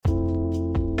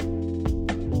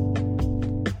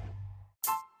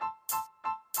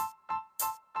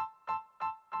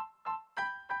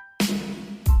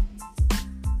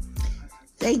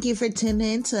Thank you for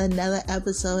tuning in to another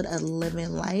episode of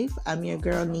Living Life. I'm your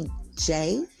girl, Nick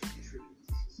J.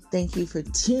 Thank you for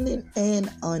tuning in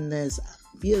on this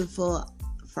beautiful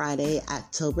Friday,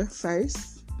 October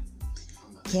 1st.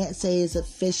 Can't say it's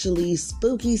officially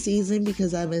spooky season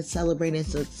because I've been celebrating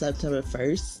since September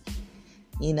 1st.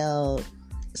 You know,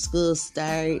 school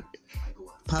start,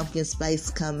 pumpkin spice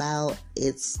come out.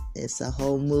 It's a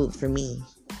whole mood for me.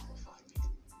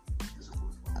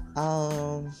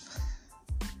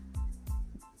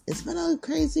 It's been a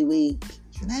crazy week.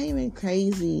 Not even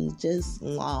crazy, just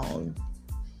long.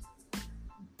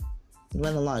 It's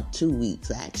been a long 2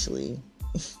 weeks, actually.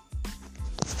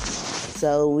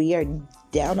 So we are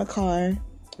down a car.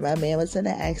 My man was in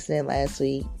an accident last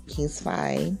week. He's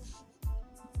fine.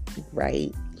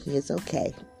 Right. He is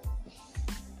okay.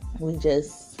 We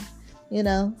just,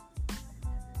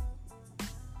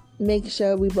 make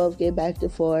sure we both get back to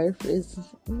forth. It's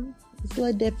a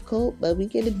little difficult, but we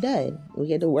get it done. We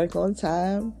get to work on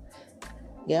time,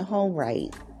 get home right.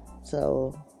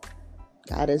 So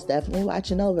God is definitely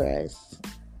watching over us.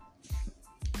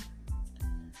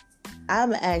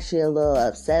 I'm actually a little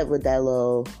upset with that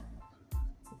little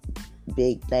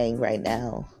big thing right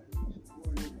now.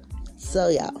 So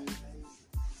y'all,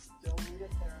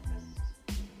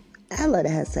 I love to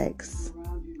have sex.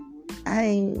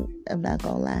 I'm not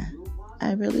gonna lie.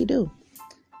 I really do.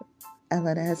 I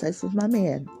love to have sex with my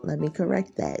man. Let me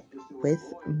correct that. With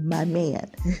my man.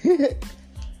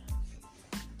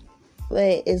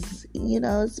 But it's been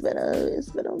a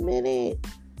minute.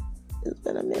 It's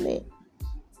been a minute.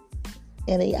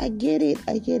 And I get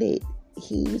it.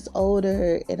 He's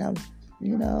older and I'm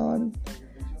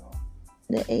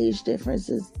the age difference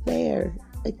is there.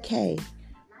 Okay.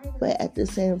 But at the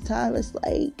same time, it's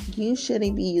like, you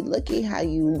shouldn't be looking how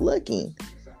you looking.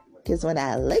 Because when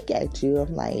I look at you,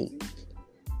 I'm like,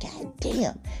 God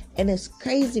damn. And it's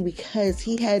crazy because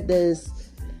he had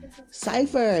this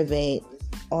cypher event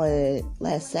on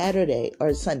last Saturday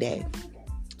or Sunday.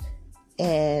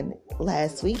 And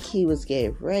last week he was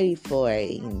getting ready for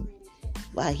it. And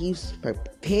while he was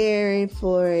preparing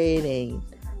for it and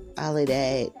all of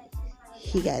that,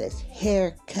 he got his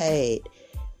hair cut.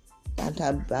 I'm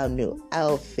talking about a new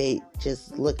outfit,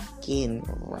 just looking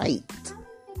right.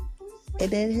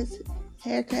 And then his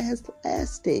haircut has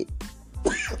lasted.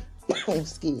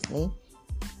 Excuse me.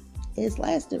 It's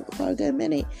lasted for a good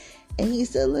minute. And he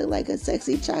still look like a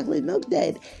sexy chocolate milk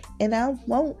dud. And I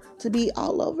want to be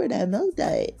all over that milk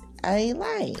dud. I ain't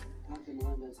lying.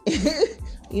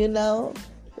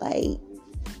 Like,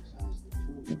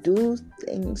 do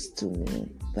things to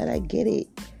me. But I get it.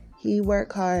 He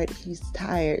work hard. He's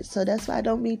tired. So that's why I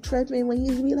don't be tripping when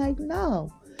he be like,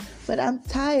 no. But I'm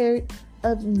tired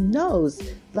of no's.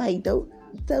 Like, don't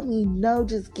tell me no.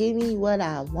 Just give me what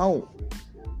I want.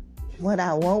 What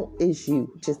I want is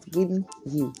you. Just give me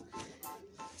you.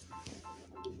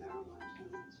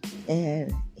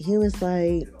 And he was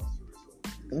like,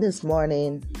 this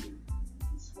morning.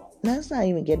 Let's not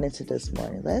even get into this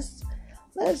morning.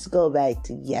 Let's go back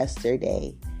to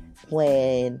yesterday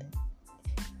when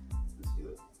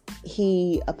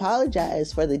he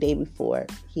apologized for the day before.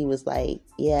 He was like,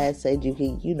 yeah, I said you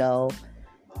could,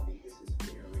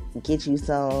 get you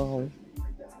some,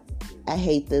 I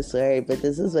hate this word, but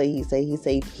this is what he said. He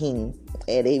said ping.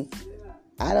 And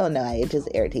I don't know, it just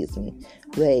irritates me.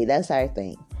 But that's our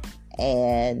thing.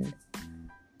 And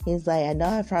he's like, I know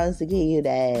I promised to get you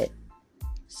that.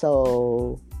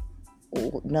 So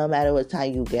no matter what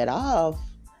time you get off,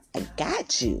 I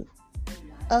got you.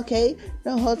 Okay,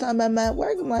 the whole time I'm at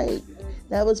work, I'm like,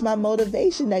 that was my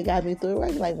motivation that got me through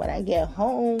work. Like, when I get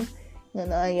home,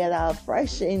 I get all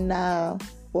fresh and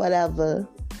whatever,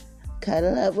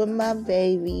 cuddle up with my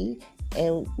baby,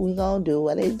 and we gonna do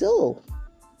what they do.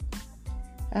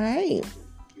 Alright,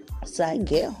 so I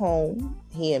get home.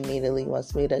 He immediately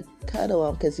wants me to cuddle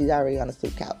him because he's already on the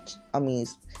sleep couch.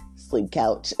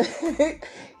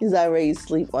 He's already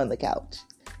asleep on the couch.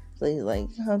 So he's like,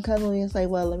 I'm cuddling. It's like,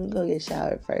 well, let me go get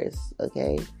showered first,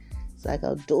 okay? So I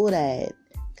go do that.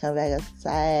 Come back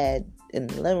outside in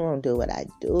the living room, do what I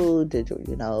do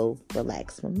to,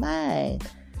 relax my mind.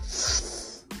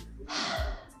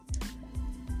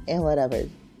 And whatever.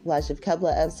 Watch a couple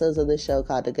of episodes of the show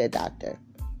called The Good Doctor.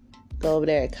 Go over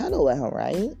there and cuddle with him,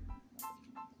 right?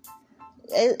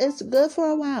 It's good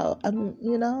for a while. I'm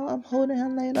holding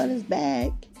him laying on his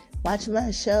back, watching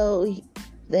my show.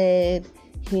 Then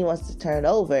he wants to turn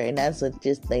over, and that's when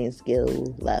just things get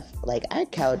left. Like, our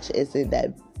couch isn't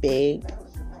that big.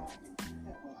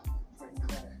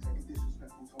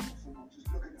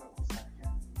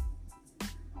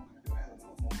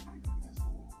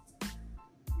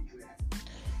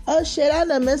 Oh shit, I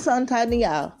done missed something talking to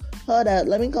y'all. Hold up,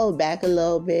 let me go back a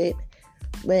little bit.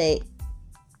 Wait.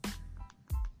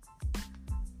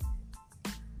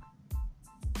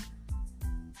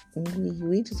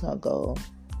 We just gonna go.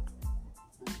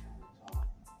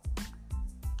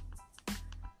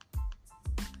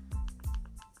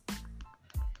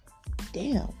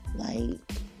 Damn, like,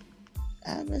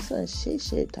 I missed some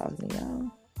shit talking to y'all.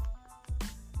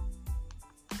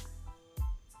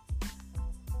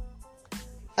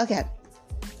 Okay.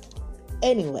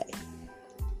 Anyway,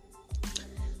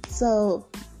 so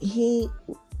he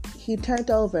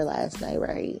turned over last night,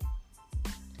 right?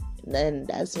 And then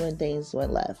that's when things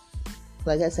went left.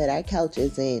 Like I said, our couch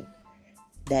isn't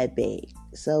that big,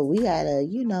 so we gotta,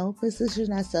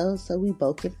 position ourselves so we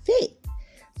both can fit.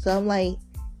 So I'm like,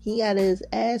 he got his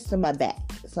ass to my back.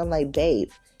 So I'm like,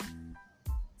 babe,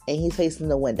 and he's facing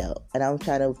the window, and I'm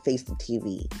trying to face the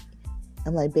TV.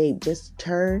 I'm like, babe, just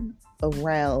turn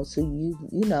around so he's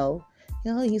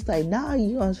like, nah,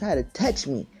 you gonna try to touch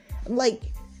me. I'm like,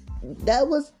 that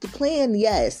was the plan.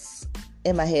 Yes,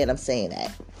 in my head I'm saying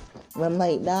that, but I'm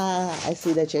like, nah, I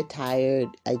see that you're tired,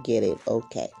 I get it,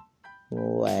 okay,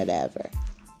 whatever,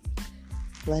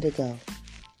 let it go.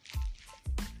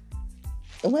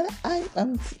 When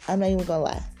I'm not even gonna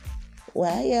lie,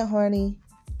 when I get horny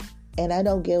and I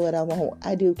don't get what I want,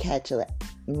 I do catch a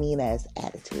mean ass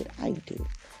attitude. I do.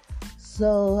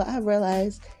 So I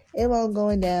realized if I'm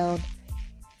going down,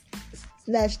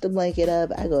 snatch the blanket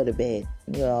up, I go to bed.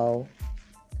 Get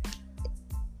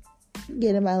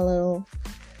in my little,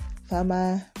 find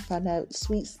that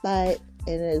sweet spot,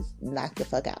 and just knock the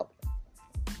fuck out.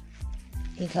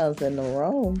 He comes in the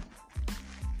room,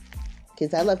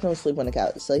 because I left him sleep on the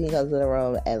couch. So he comes in the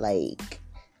room at like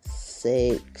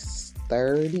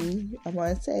 6:30, I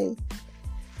want to say,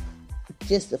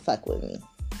 just to fuck with me.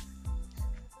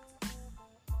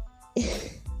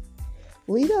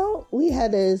 We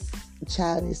had this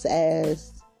childish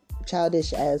ass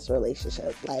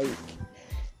relationship. Like,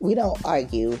 we don't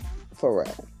argue for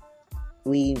real.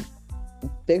 We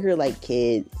bigger like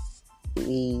kids.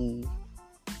 We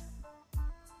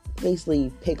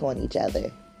basically pick on each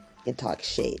other and talk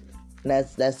shit. And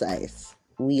that's us.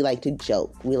 We like to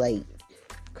joke. We like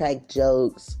crack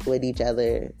jokes with each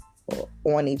other or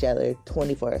on each other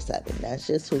 24/7. That's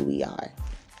just who we are.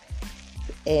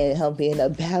 And him being a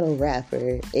battle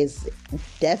rapper is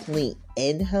definitely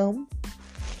in him.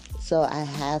 So I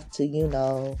have to,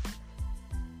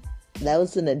 that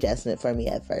was an adjustment for me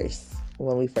at first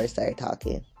when we first started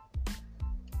talking.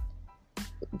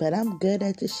 But I'm good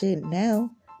at this shit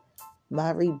now.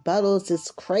 My rebuttals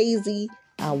is crazy.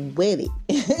 I'm with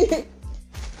it.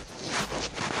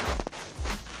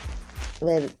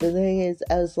 But the thing is,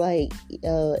 I was like,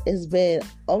 it's been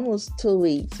almost 2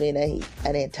 weeks. I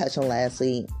didn't touch him last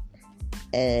week.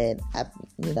 And I,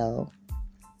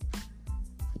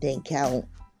 didn't count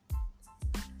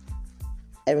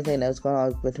everything that was going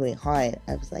on between her and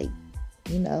I was like,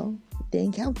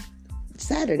 didn't count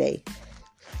Saturday.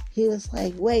 He was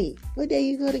like, wait, what day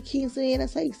you go to Kingsley? And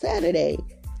it's like, Saturday.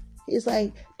 He's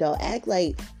like, don't act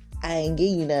like I ain't give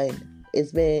you nothing.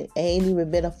 It ain't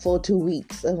even been a full 2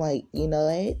 weeks. I'm like, you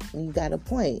got a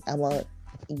point.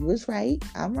 You was right.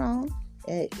 I'm wrong.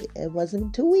 It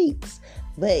wasn't 2 weeks.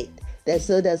 But that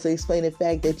still doesn't explain the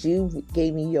fact that you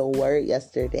gave me your word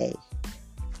yesterday.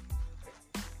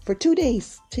 For 2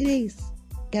 days. 2 days.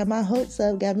 Got my hopes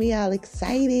up. Got me all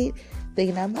excited.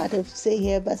 Thinking I'm about to sit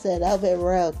here and bust it open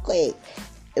real quick.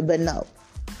 But no.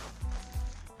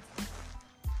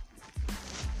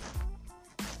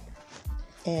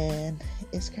 And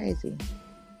it's crazy.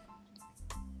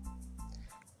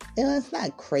 It's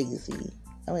not crazy.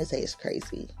 I wouldn't say it's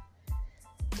crazy.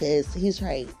 Because he's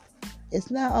right.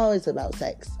 It's not always about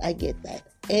sex. I get that.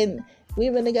 And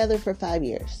we've been together for 5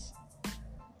 years.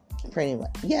 Pretty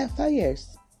much. Yeah, 5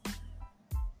 years.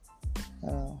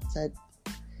 So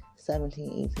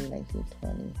 17, 18, 19,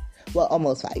 20. Well,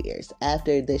 almost 5 years.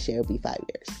 After this year, it'll be 5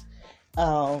 years.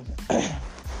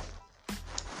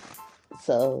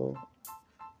 So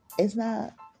it's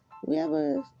not, we have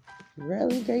a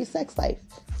really great sex life.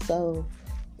 So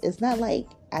it's not like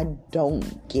I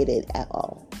don't get it at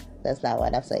all. That's not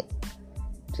what I'm saying.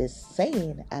 Just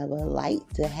saying I would like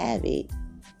to have it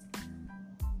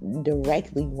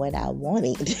directly when I want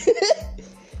it.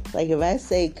 Like if I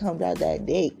say come drop that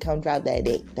dick, come drop that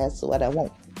dick. That's what I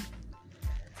want.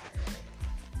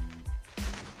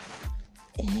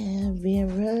 And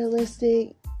being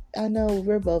realistic, I know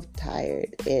we're both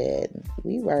tired and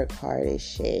we work hard as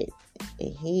shit.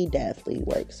 And he definitely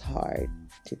works hard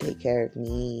to take care of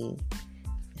me,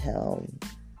 him,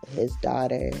 his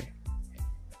daughter,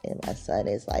 and my son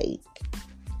is like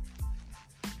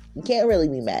You can't really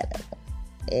be mad at him.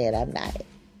 And I'm not.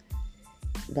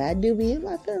 But I do be in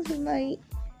my feelings like,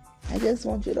 I just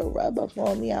want you to rub up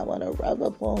on me. I want to rub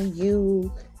up on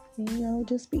you.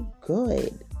 Just be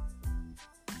good.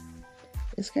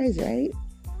 It's crazy, right?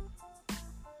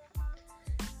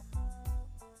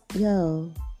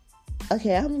 Yo.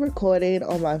 Okay, I'm recording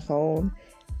on my phone.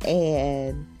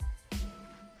 And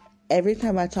every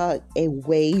time I talk, it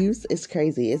waves. It's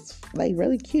crazy. It's like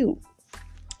really cute.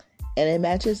 And it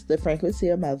matches the frequency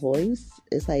of my voice.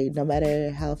 It's like no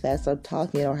matter how fast I'm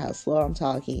talking or how slow I'm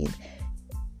talking,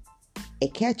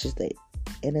 it catches it.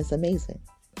 And it's amazing.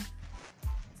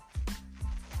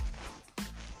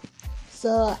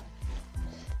 So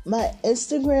my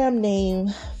Instagram name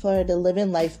for the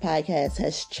Living Life podcast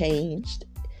has changed.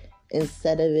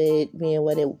 Instead of it being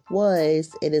what it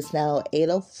was, it is now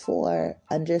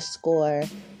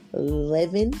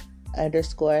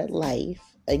 804_living_life.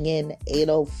 Again,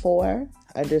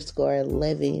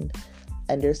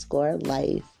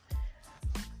 804_living_life.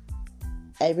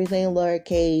 Everything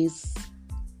lowercase.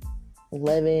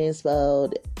 Living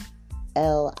spelled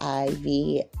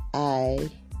LIVING.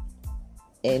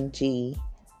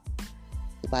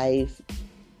 Life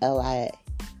LIFE.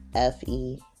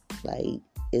 Like,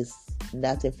 it's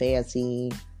nothing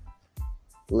fancy.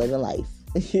 Living life.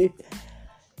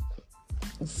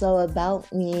 So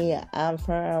about me, I'm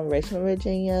from Richmond,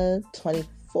 Virginia,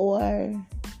 24.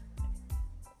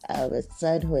 I have a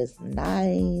son who is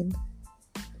 9.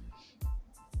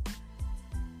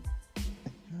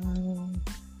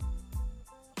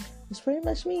 It's pretty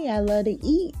much me. I love to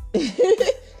eat.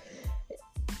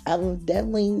 I'm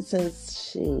definitely,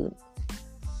 food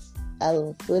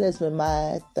has been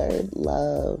my third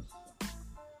love.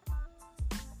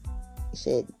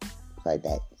 Shit, like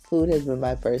that. Food has been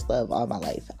my first love all my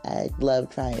life. I love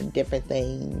trying different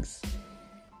things.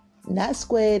 Not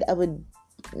squid. I'm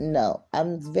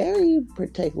very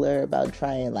particular about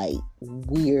trying like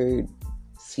weird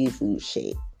seafood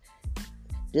shit.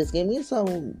 Just give me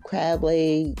some crab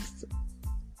legs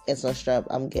and some shrimp.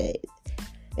 I'm good.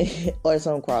 Or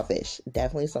some crawfish.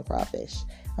 Definitely some crawfish.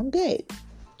 I'm good.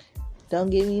 Don't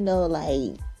give me no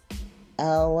like, I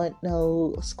don't want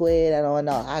no squid. I don't want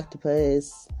no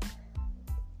octopus.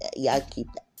 Yeah, I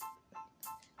keep that.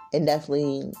 And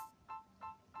definitely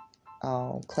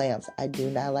clams. I do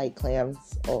not like clams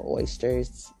or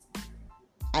oysters.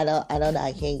 I don't know.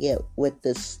 I can't get with the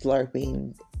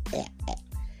slurping.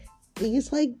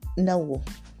 It's like, no.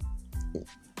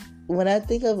 When I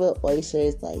think of an oyster,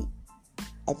 it's like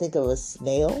I think of a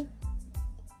snail.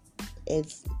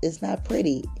 It's not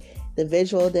pretty. The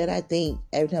visual that I think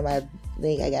every time I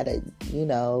think I gotta,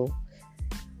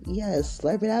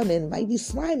 slurp it out and it might be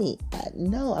slimy.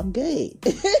 No, I'm good.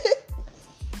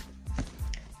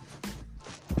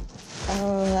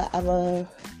 I'm a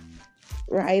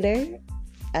writer.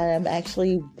 I'm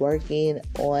actually working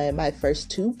on my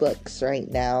first 2 books right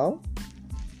now.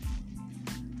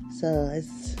 So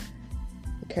it's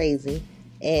crazy.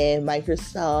 And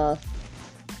Microsoft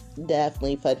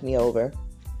definitely fucked me over.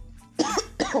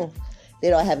 They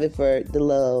don't have it for the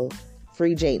little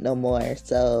free jate no more.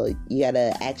 So you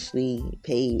gotta actually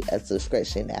pay a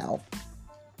subscription now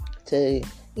to,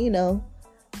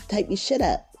 type your shit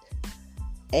up.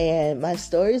 And my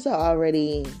stories are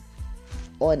already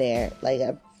on there. Like,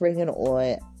 I'm freaking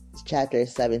on chapter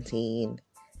 17.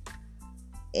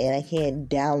 And I can't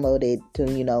download it to,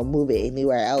 move it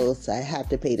anywhere else. I have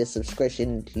to pay the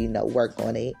subscription to, work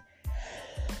on it.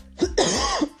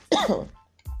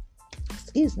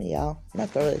 Excuse me, y'all. My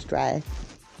throat is dry.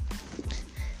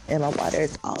 And my water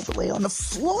is all the way on the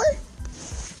floor.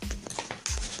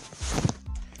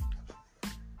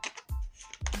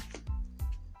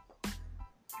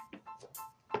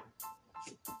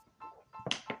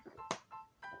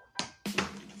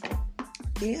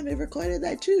 Damn, it recorded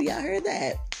that too. Y'all heard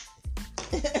that?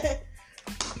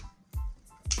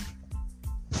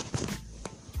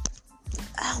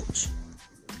 Ouch.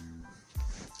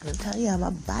 I'm telling you how my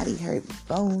body hurt.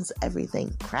 Bones,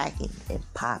 everything cracking and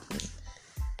popping.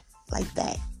 Like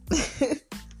that.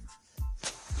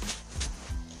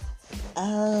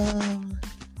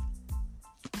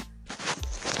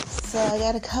 So I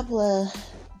got a couple of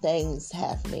things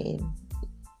happening.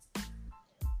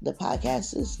 The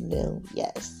podcast is new,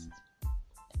 yes.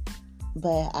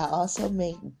 But I also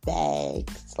make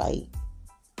bags, like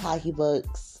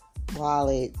pocketbooks,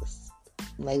 wallets,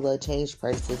 like little change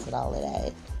purses and all of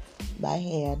that by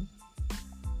hand.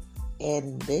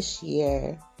 And this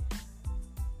year,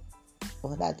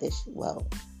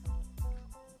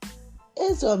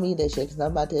 it's on me this year because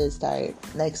I'm about to start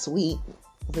next week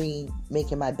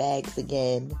making my bags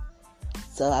again.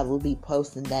 So I will be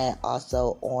posting that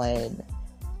also on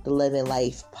the Living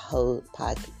Life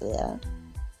podcast.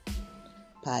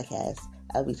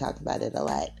 I'll be talking about it a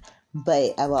lot.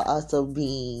 But I will also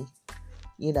be,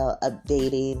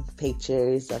 updating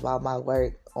pictures of all my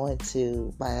work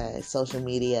onto my social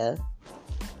media.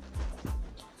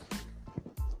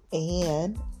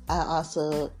 And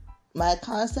my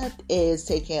concept is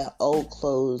taking old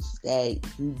clothes that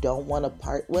you don't want to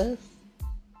part with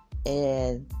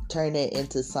and turn it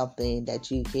into something that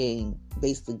you can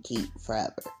basically keep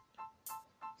forever.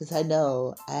 Because I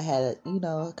know I had,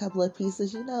 a couple of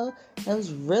pieces, that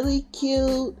was really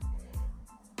cute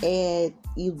and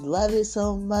you love it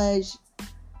so much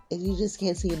and you just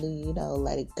can't seem to,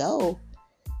 let it go.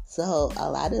 So a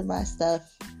lot of my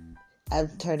stuff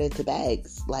I've turned into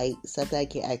bags, like stuff that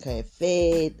I couldn't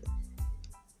fit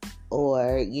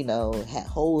or, had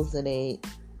holes in it,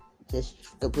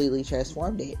 just completely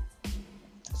transformed it.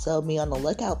 So be on the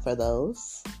lookout for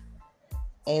those.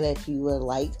 And if you would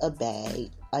like a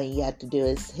bag, all you have to do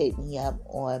is hit me up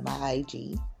on my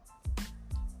IG.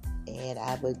 And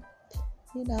I would,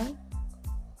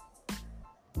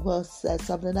 we'll set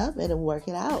something up and work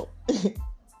it out.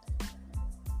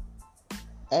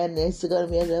 And it's going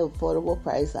to be at an affordable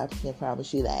price. I can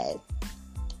promise you that.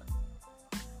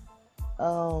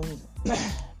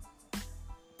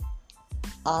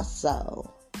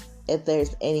 Also, if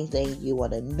there's anything you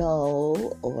want to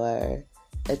know or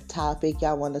a topic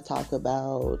y'all want to talk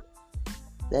about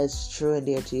that's true and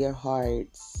dear to your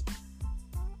hearts,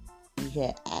 you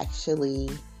can actually,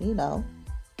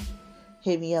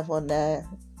 hit me up on the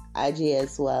IG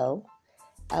as well.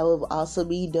 I will also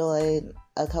be doing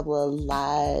a couple of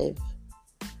live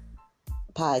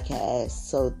podcasts.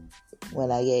 So when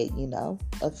I get,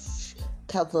 a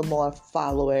couple of more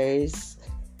followers,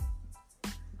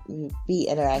 be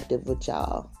interactive with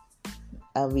y'all.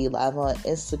 I'll be live on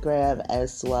Instagram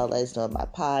as well as doing my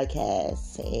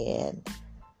podcast and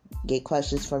get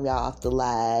questions from y'all off the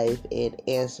live and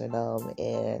answer them.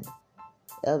 And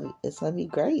it's going to be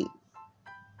great.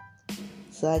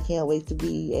 So I can't wait to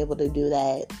be able to do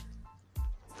that.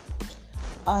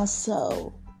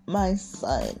 Also, my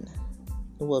son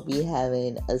will be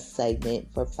having a segment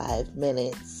for 5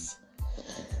 minutes.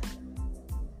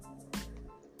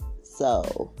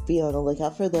 So be on the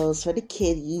lookout for those for the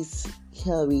kiddies.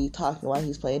 He'll be talking while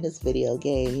he's playing his video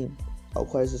game. Of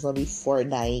course, it's going to be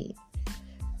Fortnite.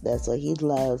 That's what he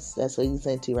loves. That's what he's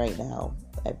into right now.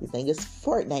 Everything is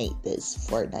Fortnite this,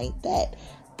 Fortnite that.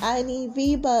 I need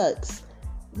V-Bucks.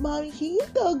 Mommy, can you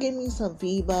go get me some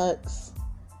V-Bucks?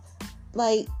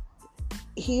 Like,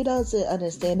 he doesn't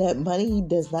understand that money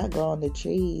does not grow on the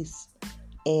trees.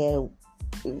 And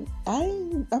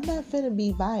I'm not finna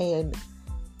be buying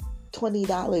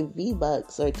 $20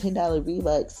 V-Bucks or $10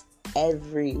 V-Bucks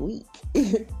every week.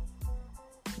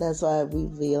 That's why we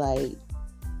be like,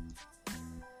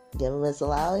 give him his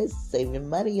allowance, save your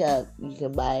money up. You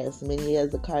can buy as many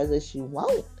of the cars as you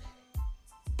want.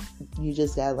 You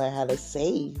just gotta learn how to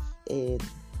save and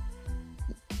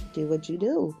do what you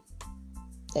do.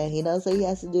 And he knows what he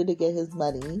has to do to get his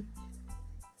money.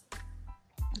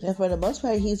 And for the most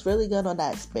part, he's really good on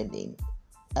not spending.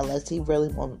 Unless he really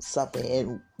wants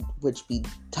something, which be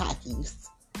Takis.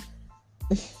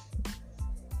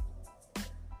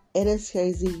 It is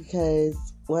crazy because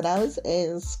when I was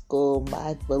in school,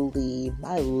 I believe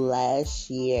let's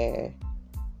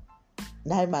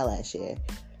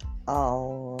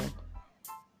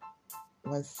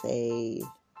say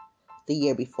the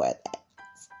year before that,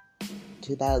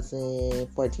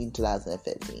 2014,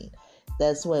 2015.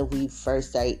 That's when we first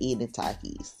started eating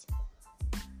Takis.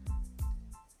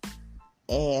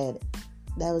 And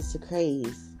that was the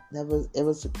craze. It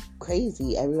was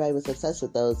crazy. Everybody was obsessed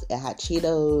with those. And hot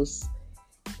Cheetos.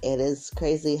 It is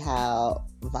crazy how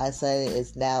my son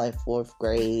is now in 4th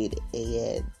grade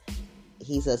and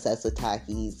he's obsessed with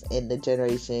Takis. And the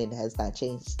generation has not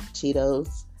changed.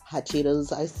 Hot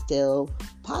Cheetos are still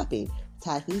popping.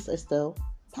 Takis are still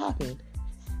popping.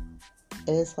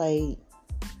 And it's like,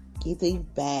 you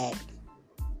think back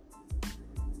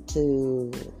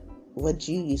to what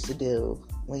you used to do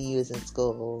when you was in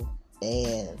school,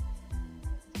 and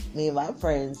me and my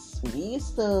friends, we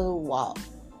used to walk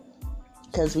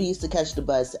because we used to catch the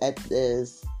bus at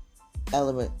this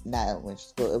not elementary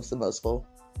school, it was the middle school,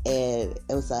 and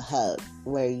it was a hub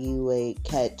where you would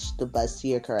catch the bus to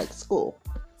your correct school,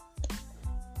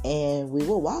 and we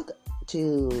would walk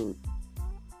to,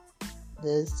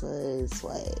 this was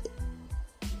what,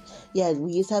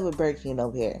 we used to have a Burger King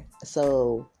over here.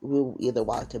 So we would either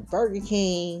walk to Burger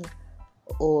King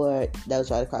or that was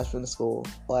right across from the school,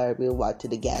 or we would walk to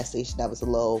the gas station that was a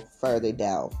little further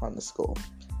down from the school.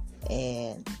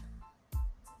 And,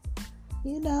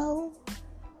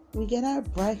 we get our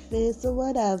breakfast or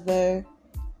whatever,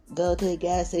 go to the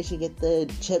gas station, get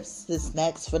the chips and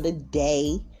snacks for the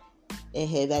day, and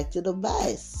head back to the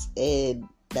bus. And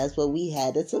that's what we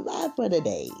had to survive for the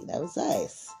day. That was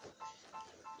us.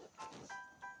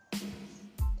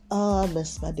 Oh, I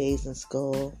miss my days in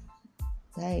school.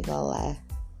 I ain't gonna lie.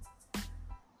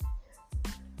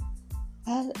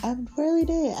 I really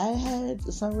did. I had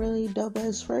some really dope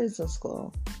ass friends in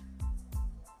school.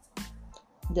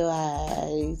 Do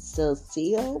I still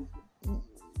see them?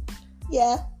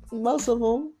 Yeah, most of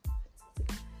them.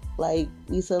 Like,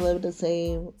 we still live in the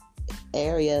same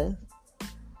area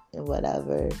and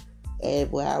whatever.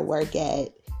 And where I work at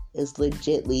is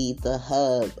legitly the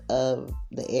hub of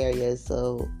the area,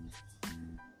 so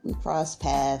we cross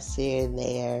paths here and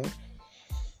there.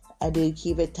 I do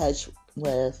keep in touch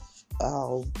with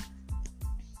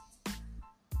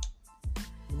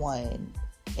one,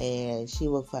 and she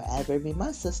will forever be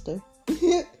my sister.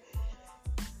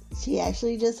 She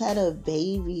actually just had a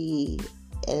baby,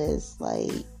 and it's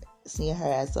like, seeing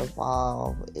her as a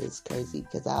mom is crazy,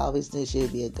 because I always knew she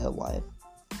would be a good one.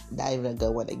 Not even a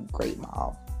good one, a great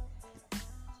mom.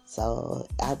 So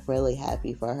I'm really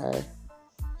happy for her.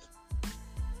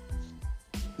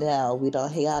 Now, we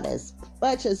don't hang out as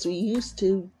much as we used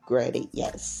to. Granted,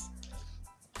 yes.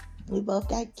 We both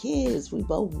got kids. We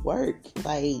both work.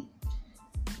 Like,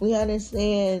 we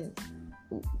understand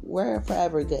we're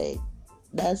forever good.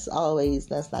 That's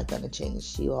not going to change.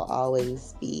 She will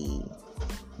always be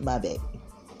my baby.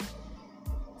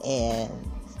 And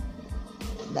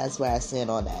that's where I stand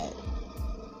on that.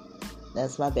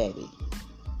 That's my baby.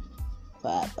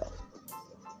 Forever.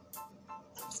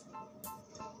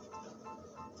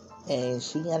 And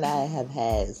she and I have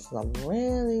had some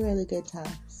really, really good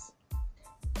times.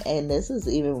 And this is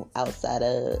even outside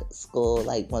of school.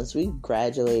 Like, once we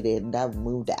graduated and I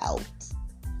moved out,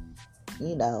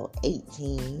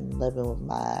 18, living with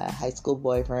my high school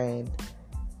boyfriend.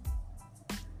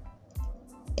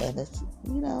 And it's,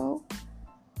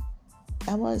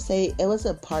 I want to say it was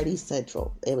a party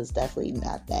central. It was definitely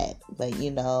not that. But,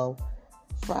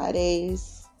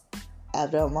 Fridays,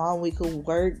 after a long week of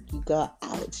work, you go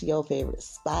out to your favorite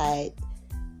spot,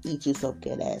 eat you some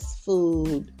good ass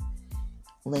food,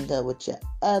 link up with your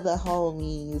other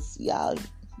homies, y'all,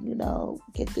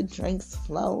 get the drinks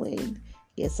flowing,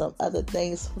 get some other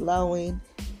things flowing,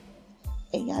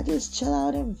 and y'all just chill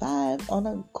out and vibe on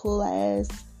a cool ass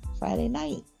Friday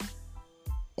night.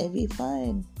 It'd be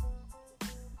fun.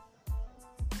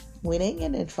 We didn't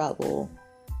get in trouble.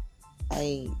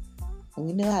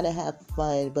 We knew how to have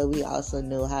fun, but we also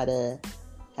knew how to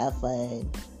have fun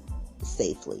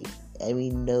safely. And we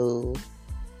knew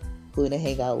who to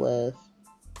hang out with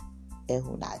and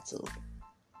who not to.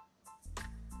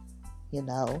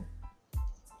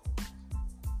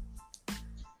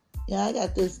 I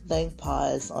got this thing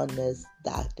paused on this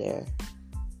doctor.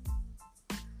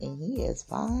 And he is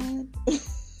fine.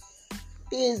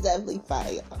 He is definitely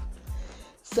fine, y'all.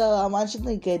 So I'm watching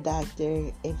The Good Doctor.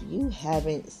 If you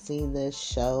haven't seen this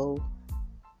show,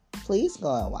 please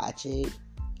go and watch it.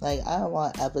 Like, I'm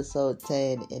on episode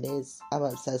 10. I'm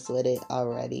obsessed with it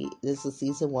already. This is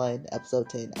season 1, episode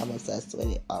 10. I'm obsessed with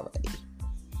it already.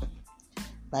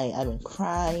 Like, I've been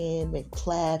crying, been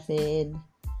clapping.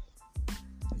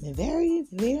 I've been very,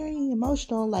 very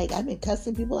emotional. Like, I've been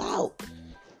cussing people out.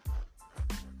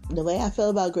 The way I feel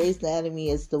about Grey's Anatomy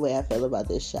is the way I feel about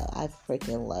this show. I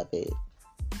freaking love it.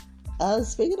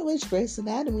 Speaking of which, Grey's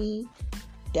Anatomy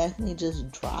definitely just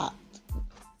dropped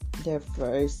their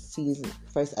first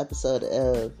episode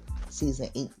of season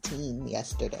 18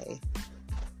 yesterday.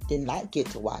 Did not get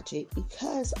to watch it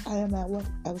because I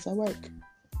was at work.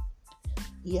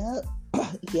 Yep.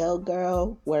 Yo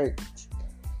girl worked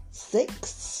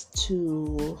 6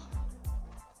 to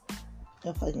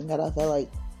I fucking got off at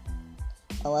like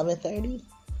 11:30.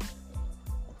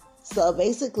 So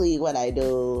basically what I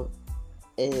do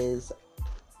is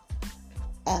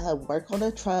I work on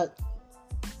a truck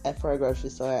for a grocery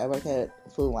store. I work at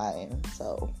Food Lion,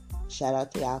 so shout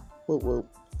out to y'all. Whoop whoop.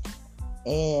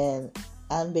 And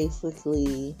I'm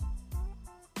basically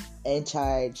in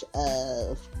charge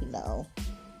of,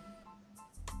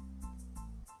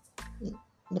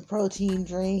 the protein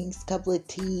drinks, couple of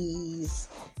teas,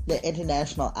 the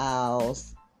international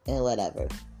owls, and whatever.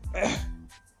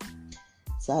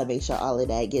 So I make sure all of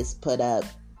that gets put up.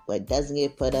 What doesn't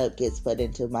get put up gets put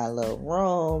into my little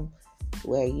room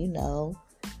where,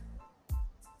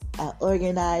 I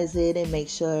organize it and make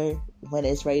sure when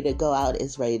it's ready to go out,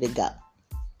 it's ready to go.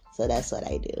 So that's what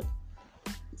I do.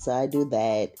 So I do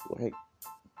that, work,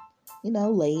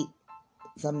 late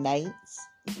some nights.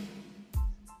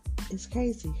 It's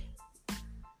crazy.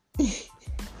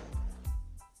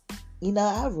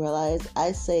 I realize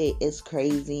I say it's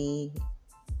crazy,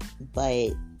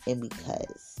 but and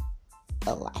because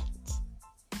a lot.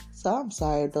 So I'm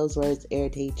sorry if those words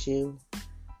irritate you.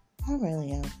 I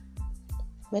really am.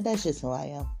 But that's just who I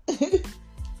am.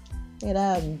 And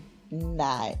I'm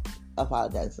not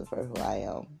apologizing for who I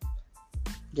am.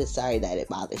 Just sorry that it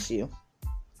bothers you.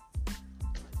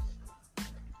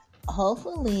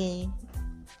 Hopefully,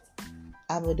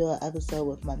 I'm going to do an episode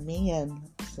with my man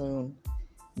soon.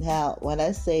 Now, when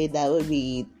I say that would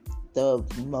be the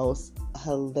most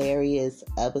hilarious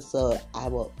episode I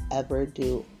will ever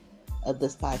do of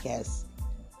this podcast,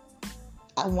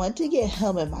 I want to get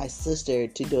him and my sister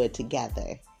to do it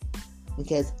together.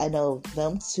 Because I know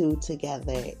them two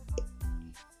together,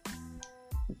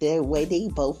 their way they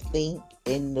both think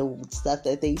and the stuff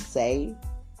that they say,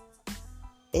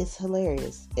 it's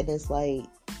hilarious. And it's like,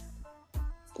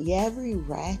 yeah, we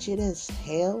ratchet as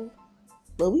hell,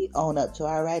 but we own up to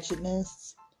our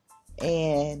ratchetness.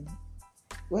 And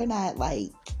we're not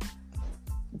like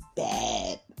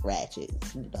bad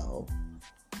ratchets,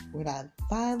 We're not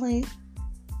violent.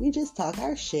 We just talk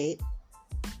our shit,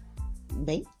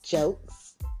 make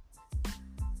jokes,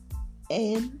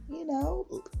 and,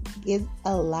 get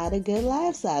a lot of good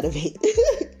laughs out of it.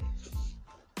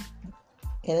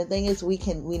 And the thing is, we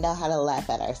know how to laugh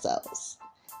at ourselves.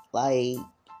 Like,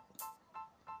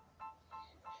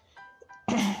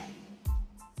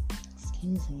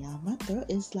 excuse me, y'all, my throat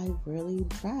is like really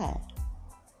dry.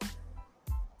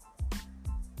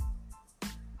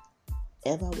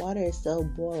 And my water is still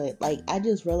boiling. Like, I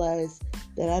just realized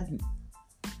that I've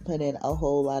put in a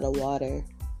whole lot of water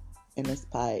in this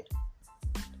pot.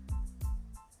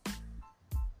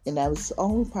 And I was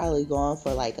only probably going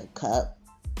for like a cup.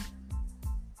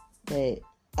 But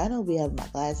I don't be having my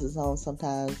glasses on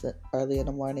sometimes early in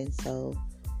the morning, so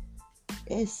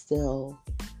it's still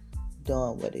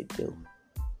doing what it do.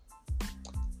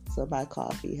 So my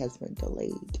coffee has been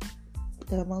delayed.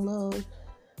 And I'm a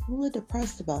little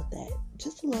depressed about that.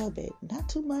 Just a little bit. Not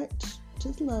too much.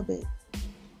 Just a little bit.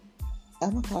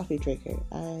 I'm a coffee drinker.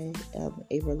 I am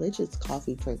a religious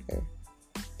coffee drinker.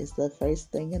 It's the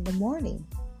first thing in the morning.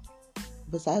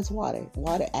 Besides water.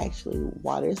 Water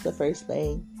is the first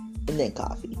thing, and then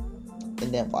coffee,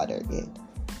 and then water again.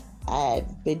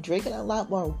 I've been drinking a lot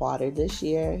more water this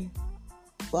year.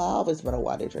 Well, I've always been a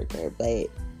water drinker, but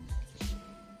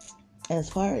as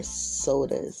far as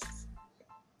sodas,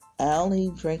 I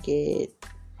only drink it,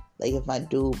 like if my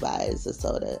dude buys a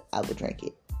soda, I would drink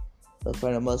it. But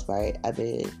for the most part, I've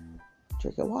been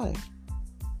drinking water.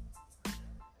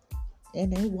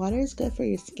 And then water is good for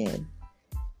your skin.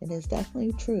 And it's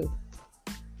definitely true.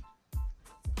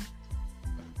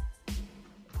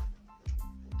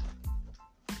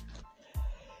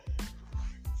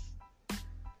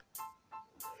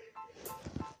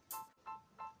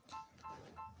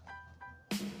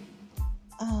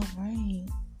 All right.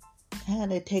 I had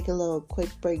to take a little quick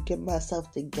break, get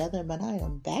myself together, but I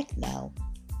am back now.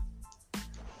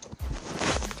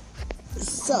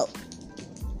 So,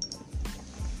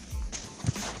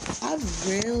 I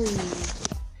really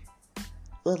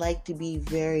would like to be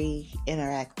very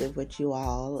interactive with you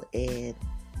all, and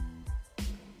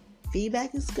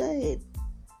feedback is good.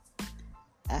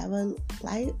 I would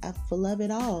love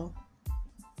it all.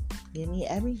 Give me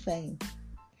everything.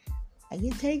 I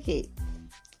can take it.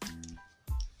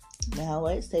 Now,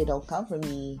 let's say don't come for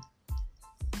me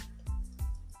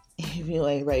if you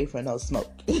ain't ready for no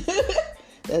smoke.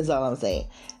 That's all I'm saying.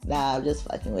 Nah, I'm just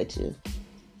fucking with you.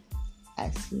 I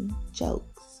see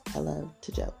jokes. I love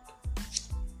to joke.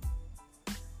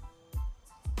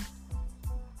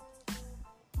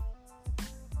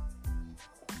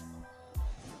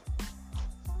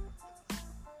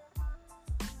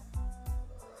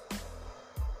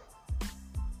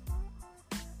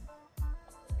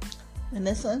 And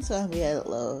this one's gonna be a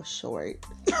little short.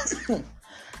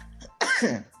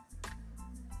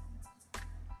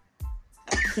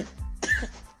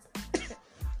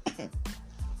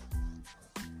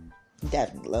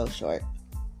 Definitely a little short.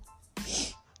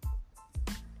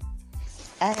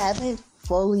 I haven't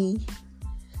fully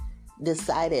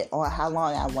decided on how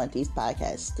long I want these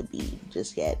podcasts to be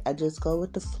just yet. I just go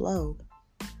with the flow.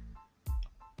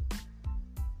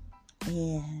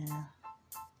 Yeah.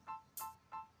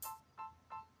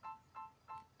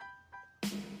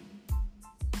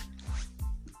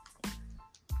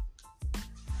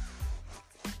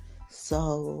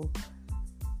 So,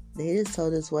 they just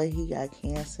told us why he got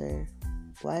cancer.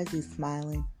 Why is he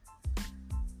smiling?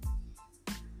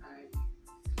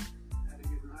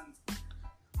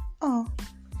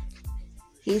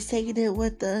 He's taking it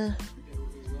with a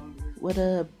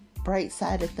bright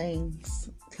side of things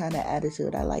kind of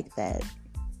attitude. I like that.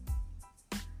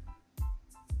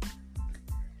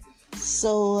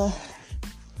 So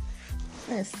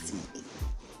let's see.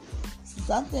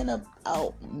 Something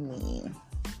about me.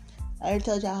 I already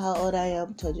told y'all how old I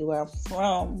am. Told you where I'm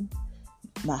from.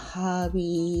 My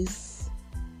hobbies.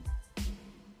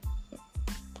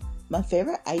 My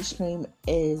favorite ice cream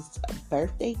is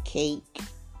birthday cake,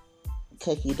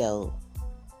 cookie dough,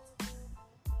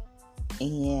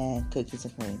 and cookies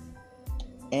and cream.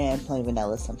 And plain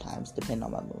vanilla sometimes, depending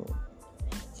on my mood.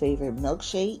 Favorite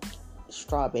milkshake,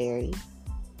 strawberry.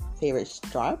 Favorite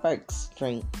Starbucks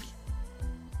drink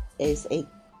is a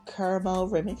caramel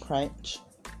ribbon crunch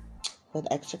with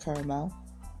extra caramel.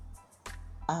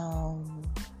 I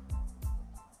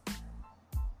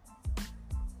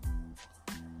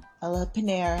love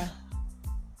Panera.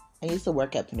 I used to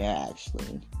work at Panera,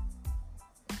 actually.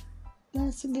 I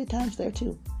had some good times there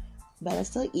too. But I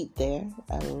still eat there.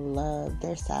 I love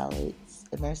their salads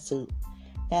and their soup.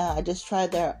 Now, I just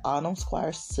tried their autumn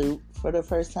squash soup for the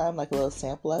first time, like a little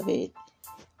sample of it.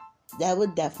 That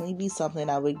would definitely be something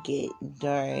I would get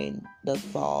during the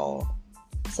fall,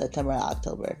 September,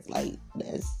 October. Like,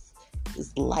 it's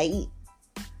light,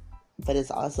 but it's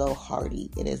also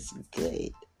hearty and it's good.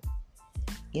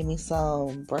 Give me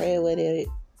some bread with it.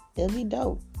 It'll be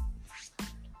dope.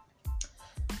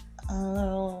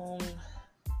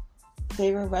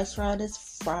 Favorite restaurant is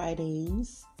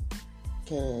Fridays,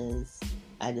 because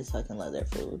I just fucking love their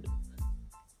food.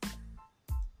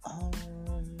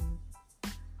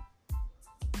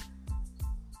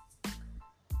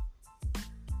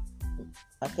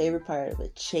 My favorite part of a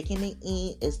chicken to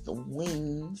eat is the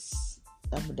wings.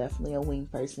 I'm definitely a wing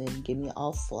person. Give me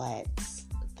all flats.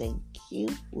 Thank you.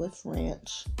 With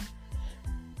ranch.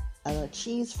 I love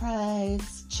cheese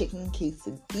fries, chicken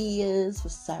quesadillas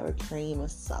with sour cream and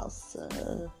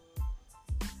salsa.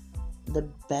 The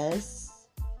best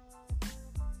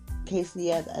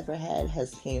quesadilla I've ever had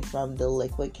has came from the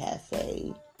Liquid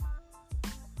Cafe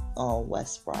on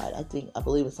West Broad. I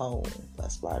believe it's on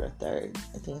West Broad or 3rd.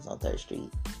 I think it's on 3rd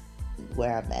Street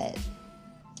where I'm at.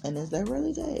 And they're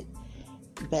really good.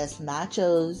 Best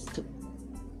nachos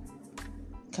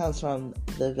comes from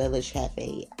the Village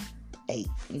Cafe.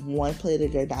 One plate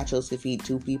of their nachos could feed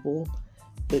 2 people.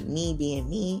 But me being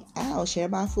me, I don't share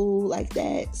my food like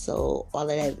that. So all of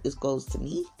that goes to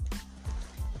me.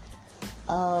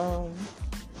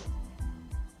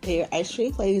 Favorite ice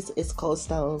cream place is Cold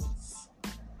Stone's.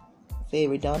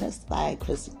 Favorite donuts by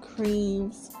Krispy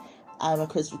Kremes. I'm a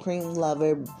Krispy Kreme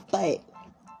lover, but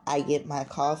I get my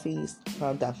coffees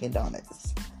from Dunkin'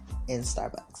 Donuts and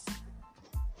Starbucks.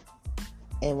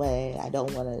 And when I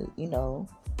don't want to,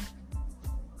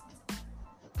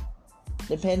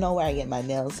 depending on where I get my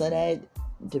nails done at,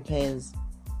 depends.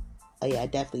 Oh yeah, I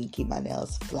definitely keep my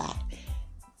nails fly.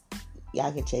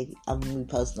 Y'all can check. I'm gonna be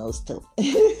posting those too.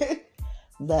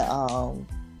 But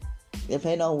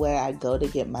depending on where I go to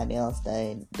get my nails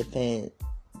done,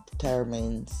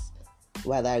 determines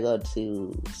whether I go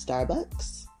to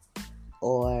Starbucks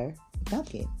or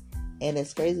Dunkin'. And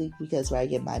it's crazy because where I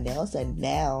get my nails done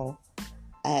now,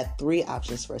 I have 3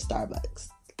 options for Starbucks.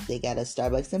 They got a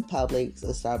Starbucks in Publix, a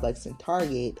Starbucks in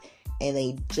Target, and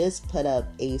they just put up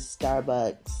a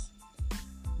Starbucks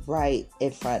right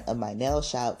in front of my nail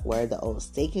shop where the old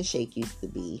Steak and Shake used to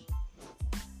be.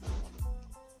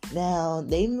 Now,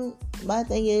 my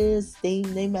thing is,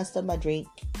 they messed up my drink.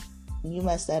 You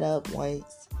messed that up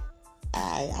once,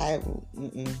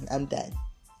 I'm done.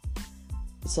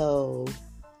 So,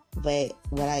 but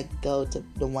when I go to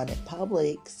the one at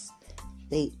Publix,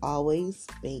 they always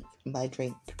make my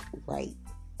drink right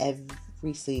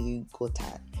every single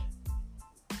time.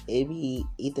 It be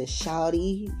either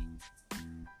Shawty,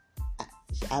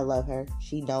 I love her,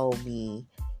 she know me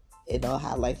and know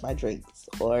how I like my drinks,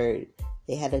 or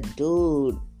they had a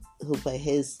dude who put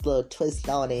his little twist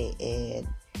on it and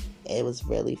it was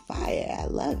really fire. I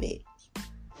love it.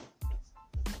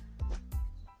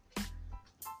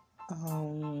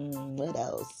 What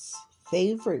else?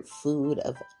 Favorite food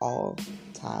of all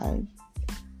time?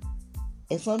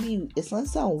 It's gonna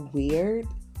sound weird,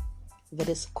 but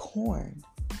it's corn.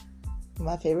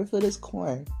 My favorite food is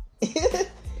corn.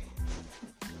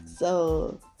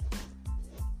 So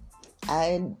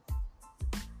I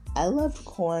loved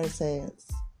corn since,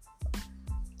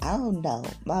 I don't know,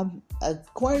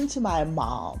 according to my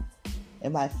mom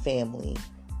and my family,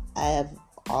 I have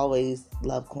always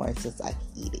loved corn since I could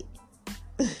eat it.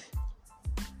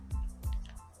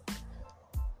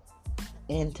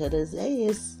 And to this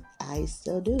day, I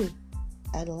still do.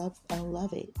 I love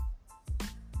it.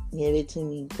 Give it to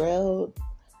me grilled.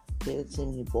 Give it to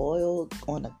me boiled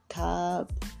on a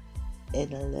cob in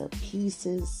the little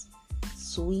pieces,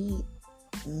 sweet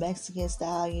Mexican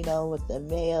style, with the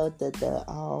mayo, the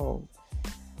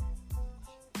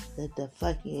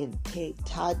fucking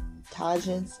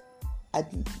Tajins.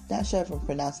 I'm not sure if I'm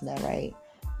pronouncing that right,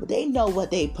 but they know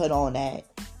what they put on that,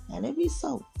 and it be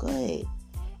so good.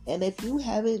 And if you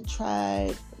haven't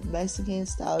tried Mexican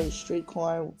style street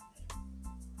corn,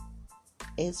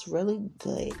 it's really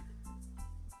good.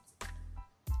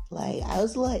 Like, I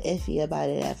was a little iffy about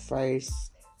it at first,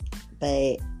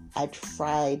 but I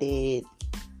tried it.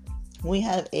 We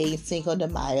have a Cinco de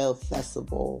Mayo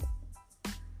festival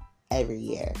every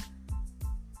year.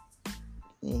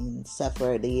 Except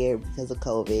for the year because of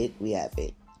COVID, we have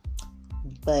it.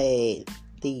 But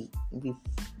the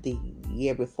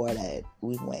year before that,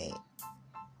 we went.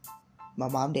 My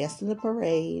mom danced in the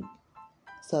parade.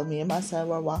 So me and my son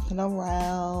were walking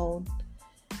around,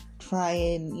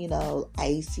 trying,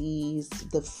 ices,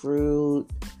 the fruit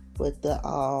with the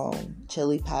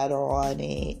chili powder on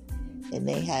it. And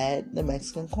they had the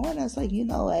Mexican corn. I was like, you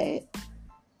know what?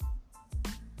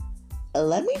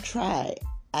 Let me try.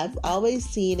 I've always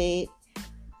seen it,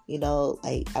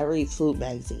 like I read food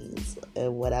magazines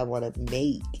and what I want to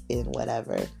make and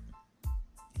whatever.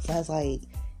 So I was like,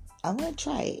 I'm going to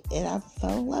try it. And I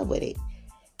fell in love with it.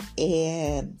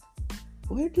 And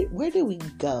where did we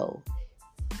go?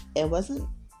 It wasn't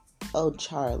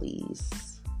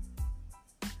Charlie's.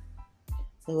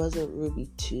 It wasn't Ruby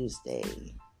Tuesday.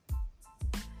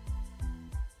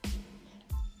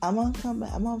 I'm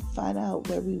gonna find out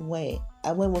where we went.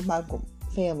 I went with my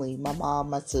family, my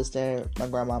mom, my sister, my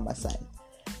grandma, my son.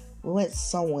 We went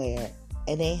somewhere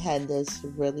and they had this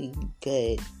really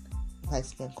good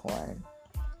Mexican corn.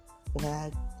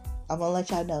 I'm gonna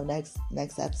let y'all know next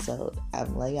episode. I'm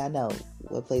gonna let y'all know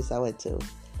what place I went to.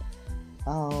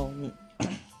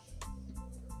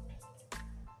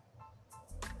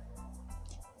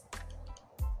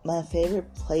 My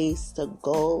favorite place to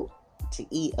go to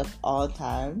eat of all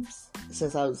times,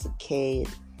 since I was a kid,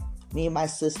 me and my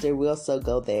sister, we also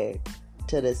go there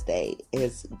to this day,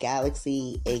 is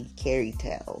Galaxy in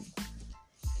Carytown.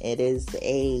 It is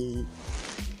a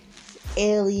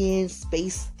alien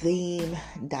space theme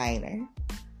diner.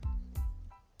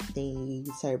 They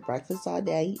serve breakfast all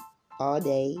day.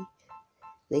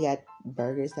 They got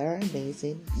burgers that are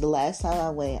amazing. The last time I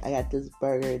went, I got this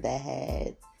burger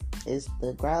that is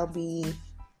the ground beef,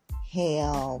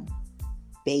 ham,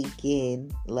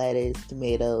 bacon, lettuce,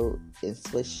 tomato, and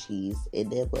Swiss cheese,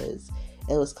 and it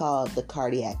was called the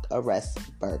cardiac arrest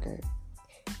burger.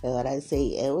 And when I say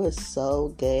it was so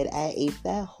good, I ate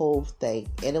that whole thing,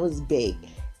 and it was big,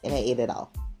 and I ate it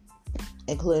all,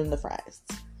 including the fries.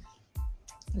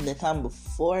 And the time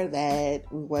before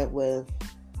that, we went with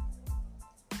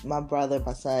my brother,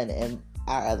 my son, and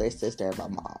our other sister and my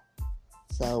mom.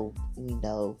 So we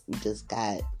just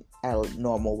got our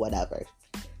normal whatever.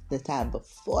 The time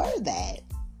before that,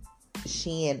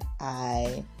 she and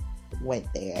I went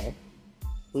there.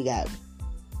 We got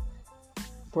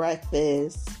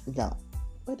breakfast. No,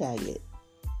 what did I get?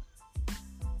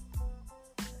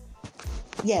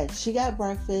 Yeah, she got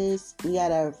breakfast. We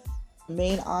got our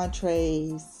main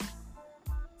entrees.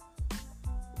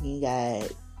 We got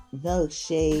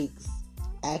milkshakes,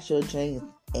 actual drinks,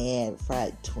 and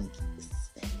fried Twinkies.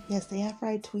 Yes, they have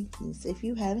fried Twinkies. If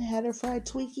you haven't had a fried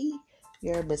Twinkie,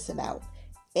 you're missing out.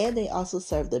 And they also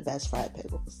serve the best fried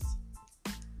pickles.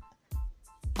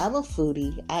 I'm a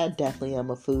foodie. I definitely am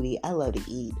a foodie. I love to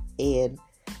eat. And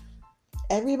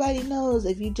everybody knows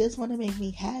if you just want to make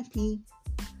me happy,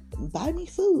 buy me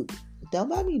food. Don't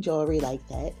buy me jewelry like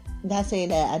that. Not saying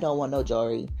that I don't want no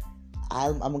jewelry.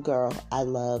 I'm a girl. I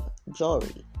love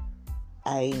jewelry.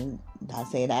 I'm not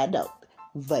saying that I don't.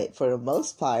 But for the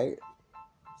most part,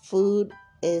 food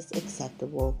is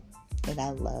acceptable. And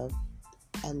I love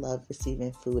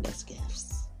receiving food as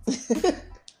gifts.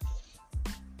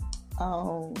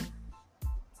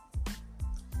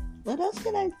 What else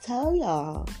can I tell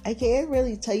y'all? I can't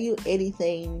really tell you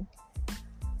anything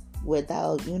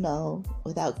without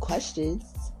questions.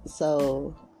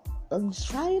 So I'm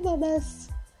trying my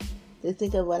best to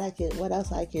think of what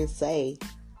else I can say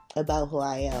about who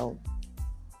I am.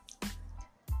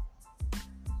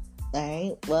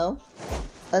 Alright, well,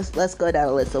 let's go down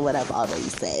a list of what I've already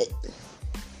said.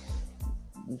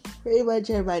 Pretty much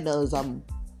everybody knows I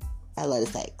love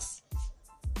sex.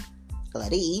 I love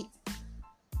to eat.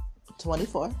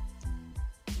 24.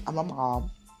 I'm a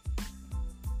mom.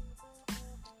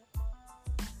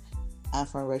 I'm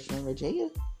from Richmond, Virginia.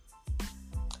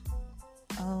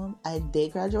 I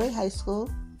did graduate high school.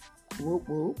 Whoop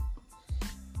whoop.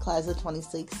 class of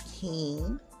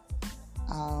 2016.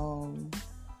 I'm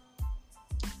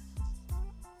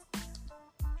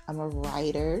a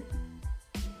writer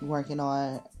working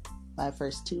on my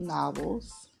first 2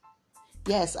 novels.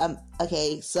 Yes,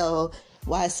 okay, so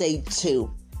why I say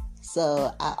 2?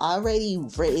 So I already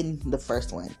written the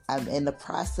first one. I'm in the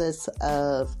process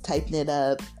of typing it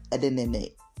up,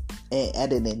 editing.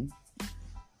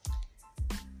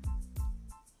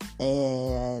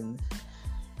 And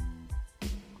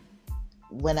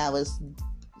when I was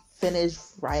finished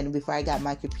writing, before I got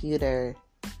my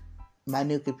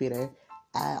new computer,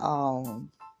 I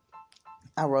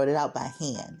wrote it out by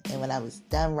hand. And when I was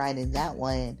done writing that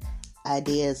one,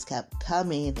 ideas kept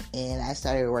coming, and I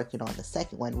started working on the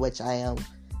second one, which I am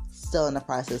still in the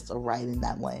process of writing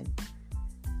that one.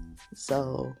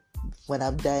 So when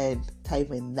I'm done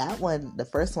typing that one, the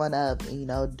first one up,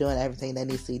 doing everything that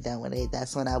needs to be done with it,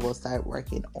 that's when I will start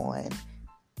working on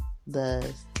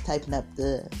typing up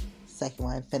the second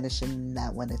one, finishing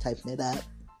that one and typing it up.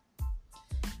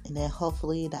 And then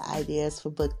hopefully the ideas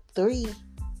for book 3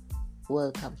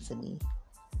 will come to me.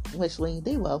 Which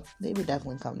they will. They will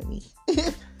definitely come to me.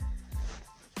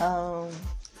 I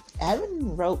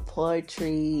haven't wrote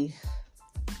poetry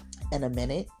in a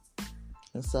minute.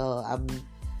 And so I'm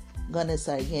going to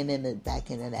start getting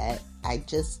back into that. I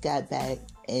just got back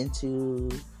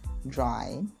into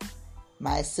drawing.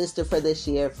 My sister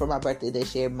for my birthday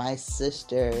this year, my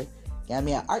sister got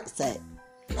me an art set.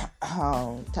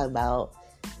 Talking about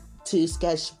 2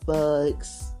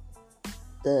 sketchbooks,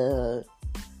 the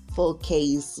full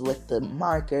case with the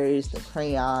markers, the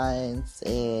crayons,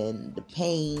 and the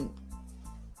paint,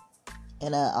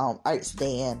 and a art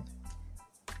stand.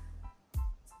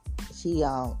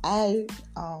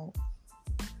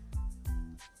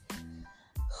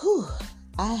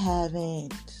 I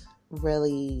haven't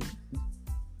really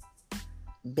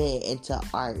been into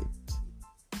art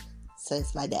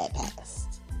since my dad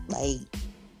passed.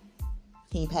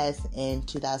 He passed in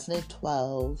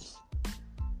 2012.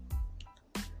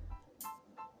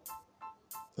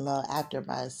 A little after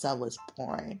my son was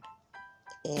born.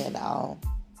 And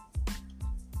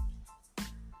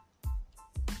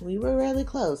we were really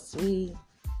close. He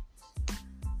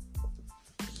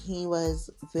was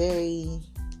very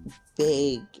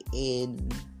big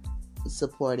in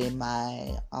supporting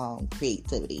my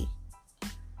creativity.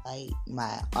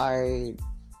 My art,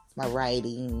 my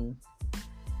writing,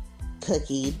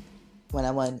 cooking. I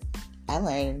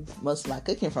learned most of my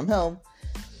cooking from him.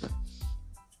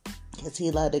 Because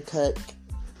he loved to cook,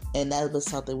 and that was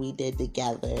something we did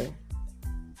together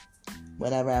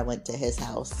whenever I went to his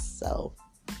house.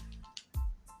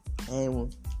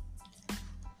 And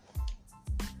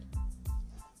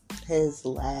his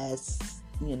last,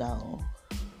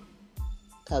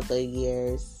 couple of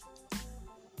years,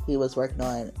 he was working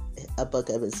on a book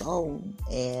of his own,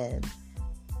 and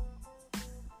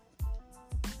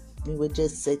we would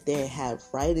just sit there and have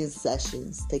writing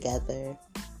sessions together.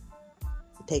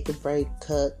 Take a break,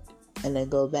 cook, and then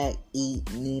go back, eat,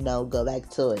 and, go back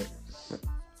to it.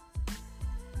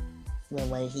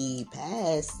 When he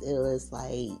passed, it was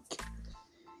like,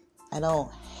 I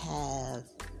don't have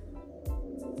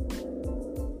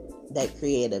that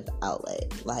creative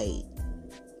outlet.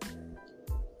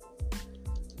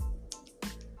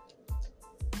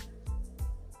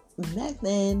 Back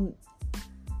then,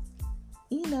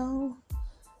 being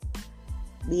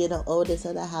the oldest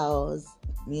of the house,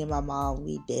 me and my mom,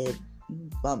 we did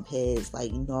bump heads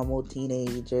like normal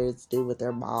teenagers do with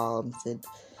their moms and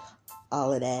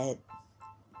all of that.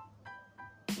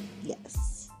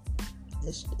 Yes,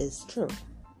 it's true.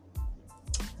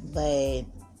 But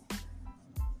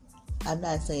I'm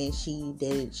not saying she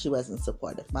wasn't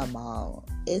supportive. My mom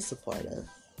is supportive.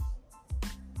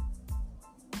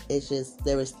 It's just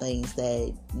there was things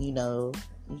that,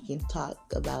 you can talk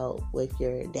about with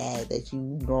your dad that you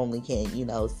normally can't,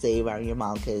 say around your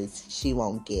mom because she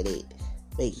won't get it.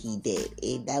 But he did.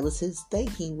 And that was his thing.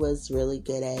 He was really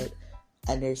good at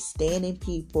understanding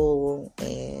people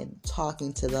and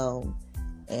talking to them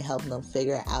and helping them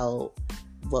figure out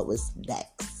what was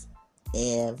next.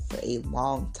 And for a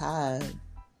long time,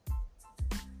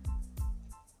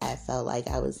 I felt like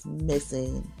I was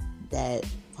missing that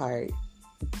part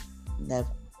that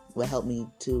would help me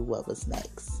to what was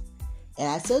next. And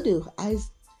I still do.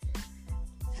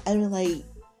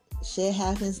 Shit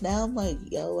happens now. I'm like,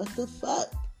 yo, what the fuck?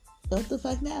 What the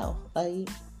fuck now? And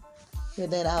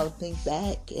then I'll think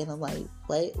back and I'm like,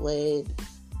 what would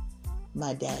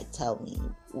my dad tell me?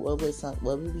 What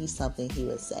would be something he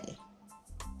would say?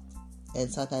 And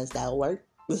sometimes that'll work.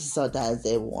 Sometimes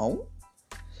it won't.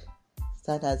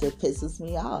 Sometimes it pisses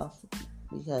me off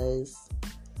because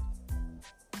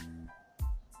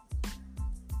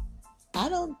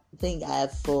don't think I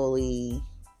fully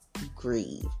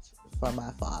grieved for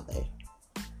my father.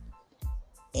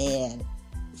 And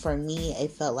for me,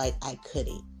 it felt like I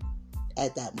couldn't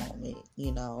at that moment,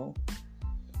 you know.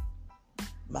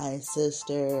 My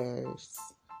sisters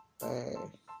were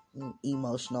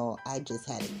emotional. I just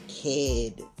had a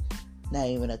kid, not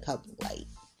even a couple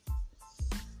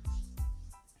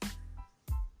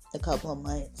of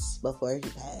months before he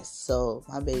passed. So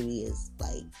my baby is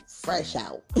like fresh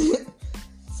out.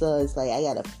 So it's like I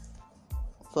gotta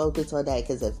focus on that,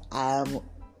 because if I'm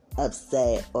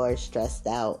upset or stressed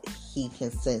out, he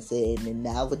can sense it, and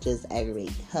that would just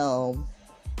aggravate him.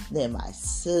 Then my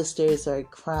sisters are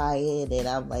crying, and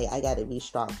I'm like, I gotta be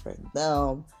strong for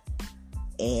them.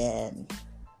 And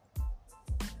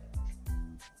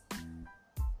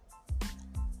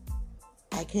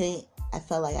I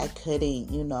felt like I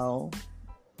couldn't, you know,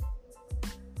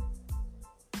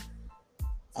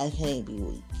 I couldn't be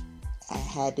weak. I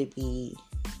had to be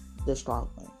the strong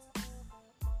one.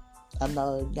 I'm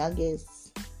the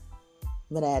youngest,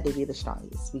 but I had to be the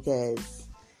strongest, because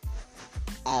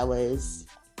I was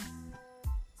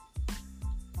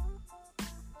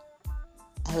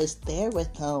there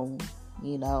with him,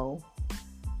 you know,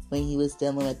 when he was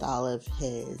dealing with all of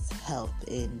his health,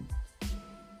 and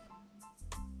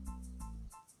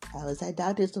I was at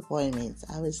doctor's appointments.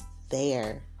 I was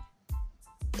there,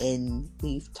 and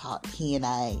he and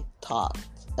I talked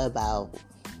about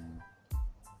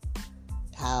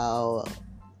how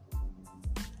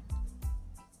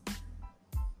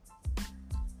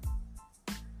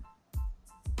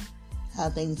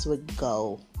things would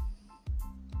go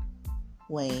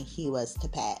when he was to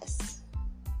pass.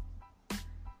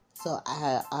 So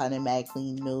I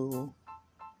automatically knew,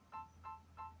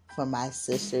 for my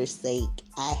sister's sake,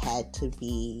 I had to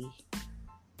be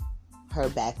her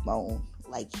backbone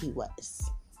like he was,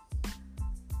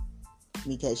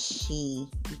 because she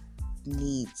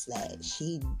needs that.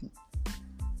 She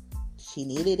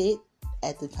needed it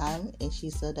at the time, and she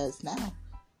still does now.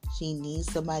 She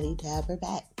needs somebody to have her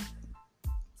back.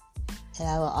 And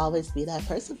I will always be that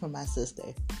person for my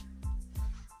sister.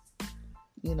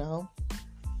 You know?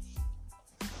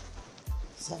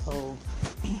 So,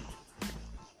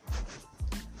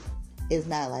 it's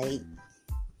not like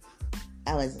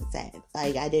I wasn't sad.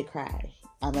 Like, I did cry.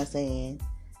 I'm not saying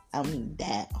I'm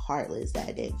that heartless that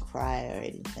I didn't cry or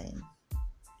anything.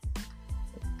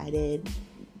 I did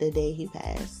the day he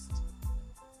passed.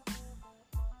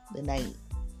 The night.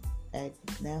 That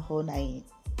whole night.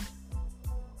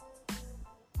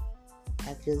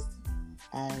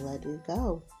 I let it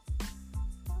go.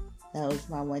 That was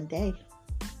my one day.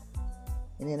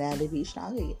 And then I had to be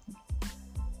strong again.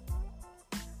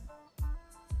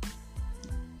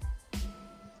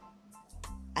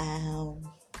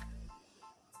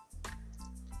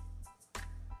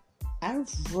 I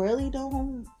really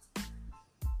don't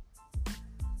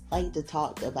like to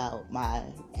talk about my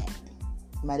dad.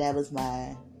 My dad was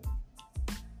my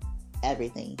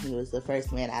everything. He was the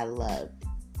first man I loved.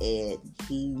 And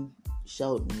he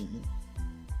showed me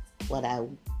what I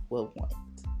would want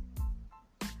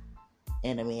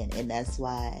in a man. And that's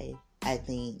why I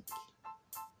think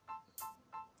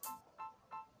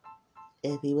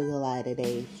if he was alive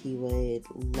today, he would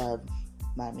love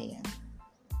my man.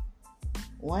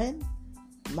 One,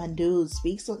 my dude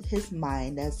speaks his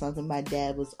mind. That's something my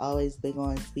dad was always big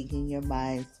on. Speaking your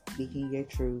mind, speaking your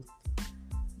truth,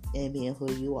 and being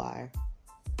who you are.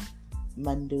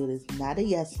 My dude is not a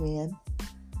yes man.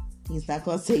 He's not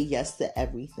going to say yes to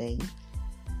everything.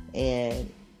 And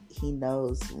he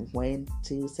knows when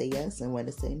to say yes and when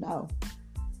to say no.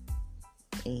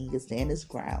 And he can stand his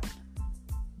ground.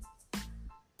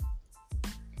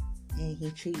 And he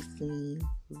treats me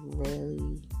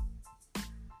really,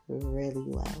 really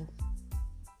well.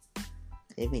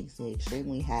 It makes me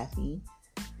extremely happy.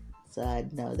 So I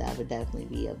know that would definitely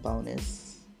be a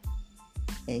bonus.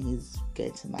 And he's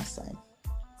good to my son.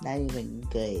 Not even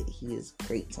good, he is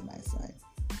great to my son.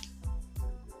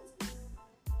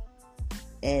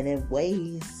 And in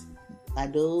ways, my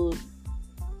dude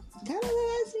kind of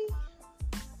reminds me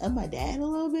of my dad a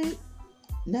little bit.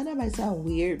 None of that might sound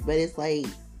weird, but it's like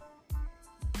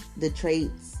the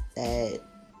traits that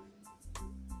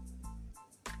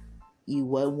you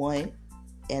would want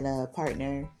in a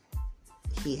partner,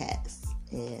 he has.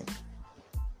 And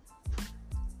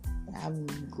I'm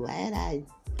glad I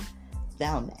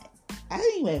found that. I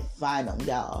didn't even find him,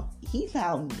 y'all. He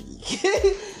found me.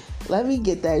 Let me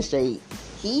get that straight.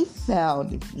 He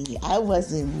found me. I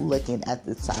wasn't looking at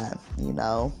the time, you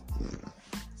know.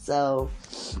 So,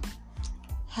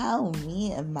 how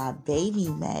me and my baby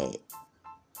met,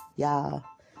 y'all.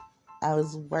 I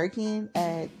was working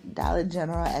at Dollar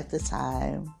General at the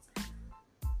time,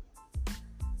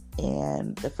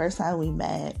 and the first time we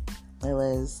met, it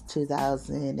was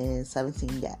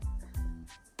 2017. Yeah,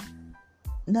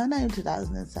 no, not even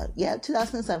 2007. Yeah,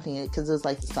 2017, because it was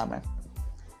like the summer.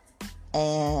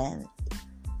 And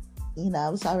I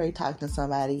was already talking to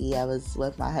somebody. I was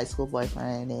with my high school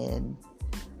boyfriend and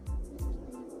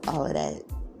all of that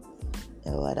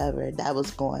and whatever that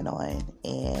was going on.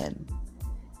 And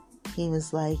he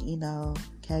was like, can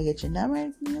I get your number?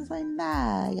 And he was like,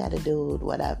 nah, I got a dude,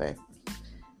 whatever.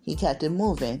 He kept it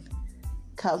moving.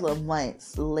 Couple of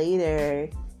months later,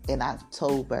 in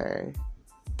October,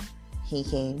 he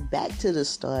came back to the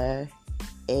store,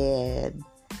 and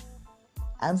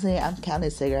I'm counting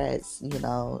cigarettes,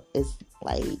 it's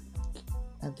like,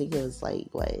 I think it was like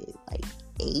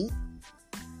 8?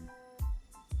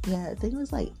 Yeah, I think it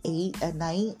was like 8 at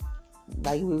night.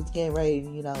 Like, we was getting ready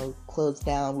to, close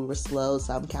down. We were slow,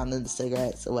 so I'm counting the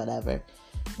cigarettes or whatever.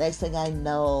 Next thing I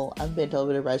know, I'm bent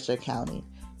over the register counting.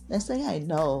 Next thing I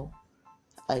know,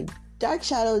 a dark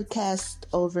shadow cast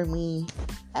over me.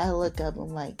 I look up, I'm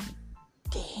like,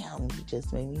 damn, you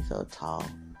just made me feel tall.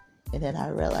 And then I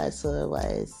realized who it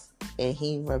was, and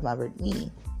he remembered me.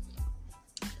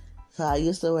 So I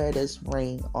used to wear this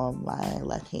ring on my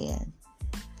left hand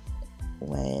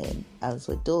when I was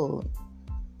with dude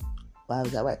while I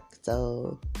was at work.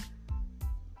 So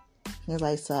he was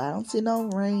like, so I don't see no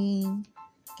ring.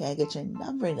 Can I get your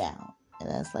number now? And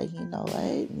I was like, you know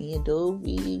what? Me and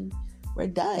dude, we're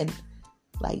done.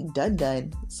 Like,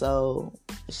 done. So,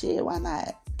 shit, why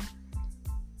not?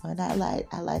 Why not lie?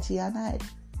 I lied to y'all not.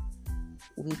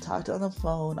 We talked on the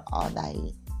phone all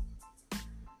night.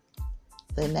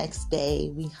 The next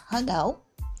day, we hung out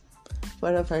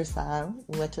for the first time.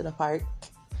 We went to the park.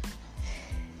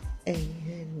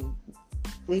 And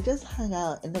we just hung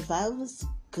out. And the vibe was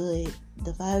good.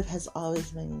 The vibe has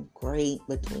always been great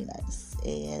between us.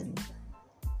 And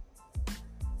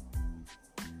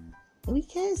we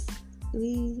kissed.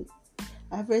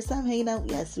 Our first time hanging out,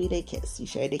 yes, we did kiss. We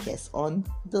shared a kiss on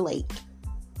the lake.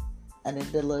 Under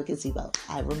the little gazebo.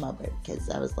 I remember, because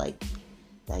I was like,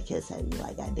 that kiss had me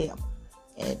like, goddamn.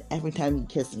 And every time you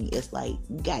kiss me, it's like,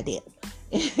 goddamn.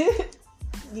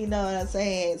 You know what I'm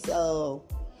saying? So,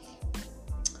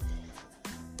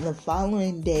 the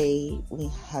following day, we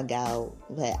hung out,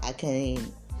 but I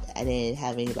didn't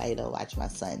have anybody to watch my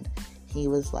son. He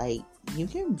was like, you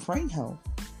can bring him.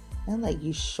 I'm like,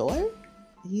 you sure?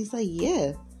 He's like,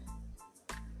 yeah.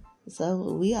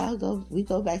 So we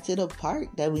go back to the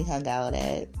park that we hung out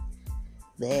at.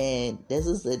 Then this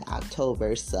is in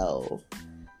October, so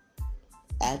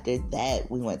after that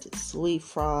we went to Sweet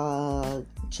Frog,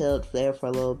 chilled there for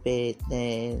a little bit,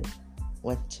 then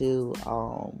went to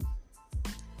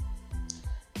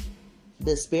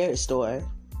the spirit store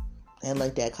and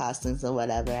looked at costumes and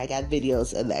whatever. I got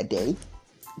videos of that day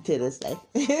to this day.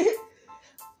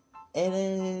 And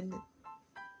then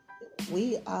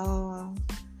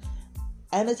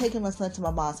I ended up taking my son to my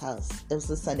mom's house. It was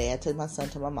a Sunday. I took my son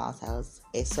to my mom's house.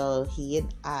 And so he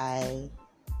and I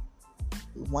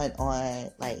went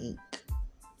on, like,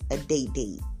 a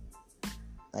date.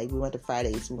 Like, we went to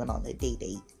Fridays. We went on a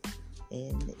date.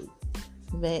 And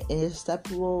we went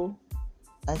inseparable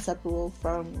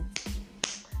from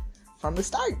the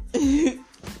start.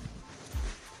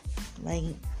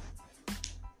 Like,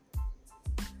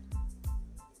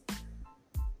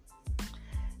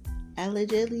 I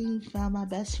legitimately found my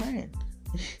best friend.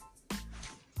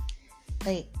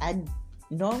 Like, I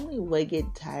normally would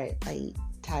get tired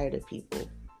of people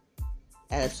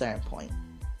at a certain point.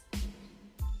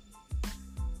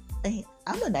 Like,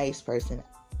 I'm a nice person,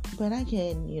 but I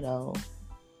can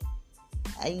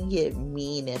get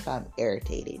mean if I'm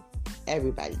irritated.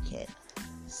 Everybody can.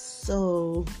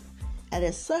 So, at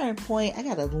a certain point, I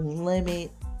gotta limit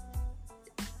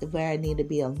where I need to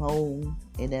be alone,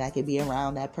 and then I can be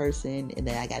around that person, and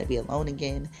then I gotta be alone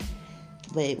again.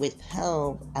 But with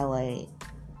him, I like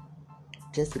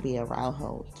just to be around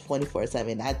him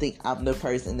 24/7. I think I'm the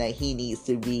person that he needs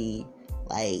to be,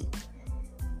 like,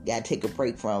 gotta take a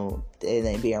break from and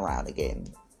then be around again.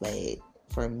 But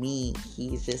for me,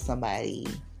 he's just somebody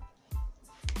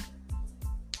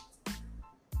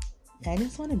I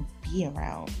just want to be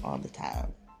around all the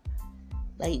time.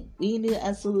 Like, we do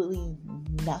absolutely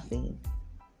nothing.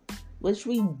 Which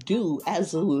we do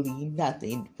absolutely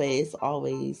nothing, but it's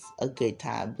always a good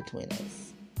time between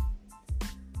us.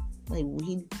 Like,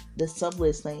 the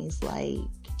simplest things, like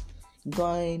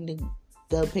going to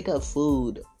go pick up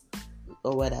food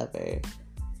or whatever.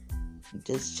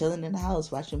 Just chilling in the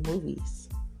house, watching movies.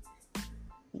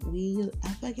 I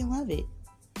fucking love it.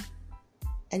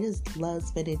 I just love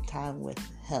spending time with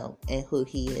him and who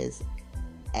he is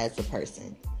as a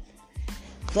person.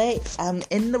 But I'm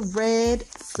in the red,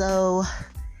 so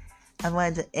I'm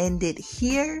going to end it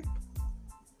here.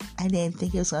 I didn't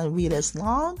think it was going to be this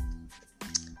long.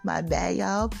 My bad,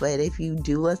 y'all. But if you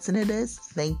do listen to this,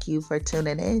 thank you for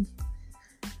tuning in.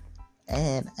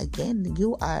 And again,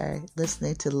 you are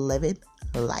listening to Living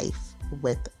Life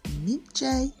with me,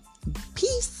 Jay.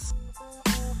 Peace.